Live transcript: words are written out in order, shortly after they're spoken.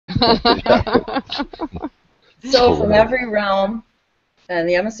So from every realm, and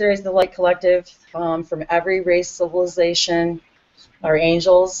the emissaries of the Light Collective, from every race, civilization, our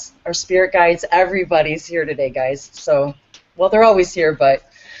angels, our spirit guides, everybody's here today, guys. So, well, they're always here, but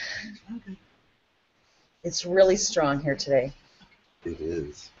it's really strong here today. It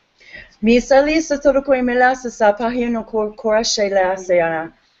is. Misali sa turuko imilasa sa pahino kora shela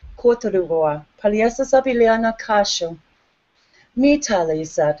seana kotoruwa paliasa sa biliana kasho mitali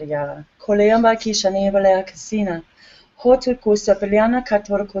satya koleamba kishani balea kasina hotu kusa biliana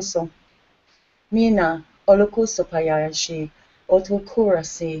katorkuso mina olukuso payashi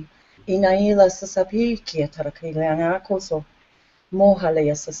otukurasi inaila sasapi kiatarakiliana koso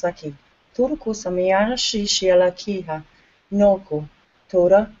mohalea sasaki turukusa miara shishiala kiha noko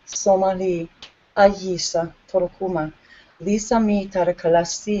Tora Somali Ayisa Torokuma Lisa mi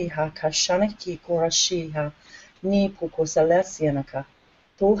Tarakalasiha Kashanaki Korashiha Ni Pukosalesianaka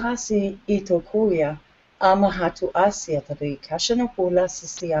Tuhasi Itokuya Amahatu Asia Tari Kashanapula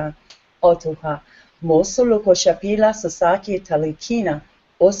Sisia Otuha Mosoloko Shapila Sasaki Talikina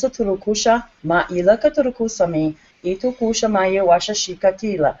Osaturukusha Ma Ilaka Turukusami Itukusha Maya Washa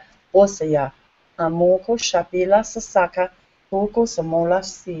Shikatila Osaya Amoko Shapila Sasaka Huko samola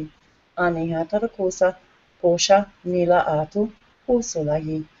si anihatarukusa posha nila atu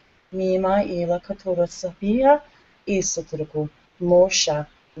usulahi mima ila katura sapia isutruku mosha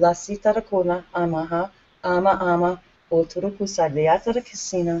la sitarakuna amaha ama oturukusa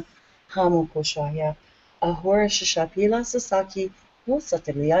liatarakisina hamu koshaya ahora shishapila sasaki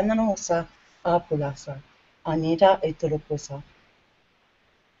usatiliana nosa apulasa anita eturukusa.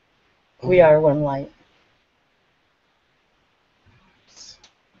 We are one light.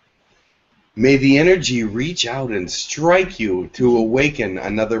 May the energy reach out and strike you to awaken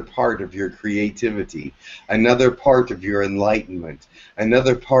another part of your creativity, another part of your enlightenment,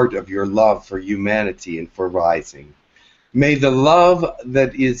 another part of your love for humanity and for rising. May the love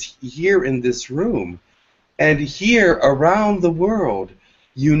that is here in this room and here around the world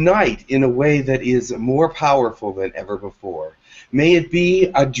unite in a way that is more powerful than ever before. May it be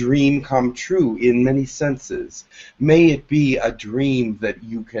a dream come true in many senses. May it be a dream that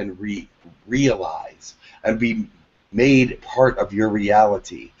you can realize and be made part of your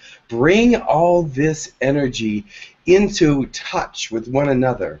reality. Bring all this energy into touch with one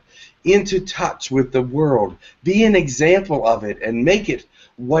another, into touch with the world. Be an example of it and make it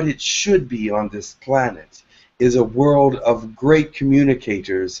what it should be on this planet, is a world of great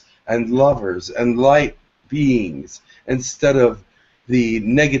communicators and lovers and light beings, instead of the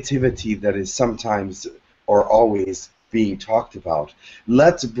negativity that is sometimes or always being talked about.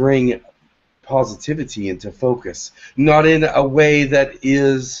 Let's bring positivity into focus, not in a way that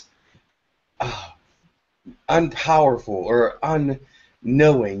is unpowerful or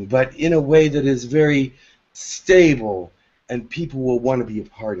unknowing, but in a way that is very stable and people will want to be a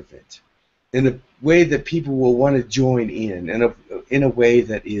part of it, in a way that people will want to join in a way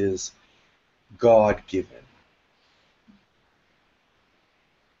that is God-given.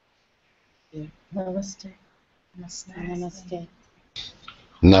 Namaste. Namaste. Namaste.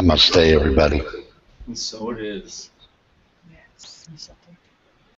 Namaste, everybody. And so it is. Yes.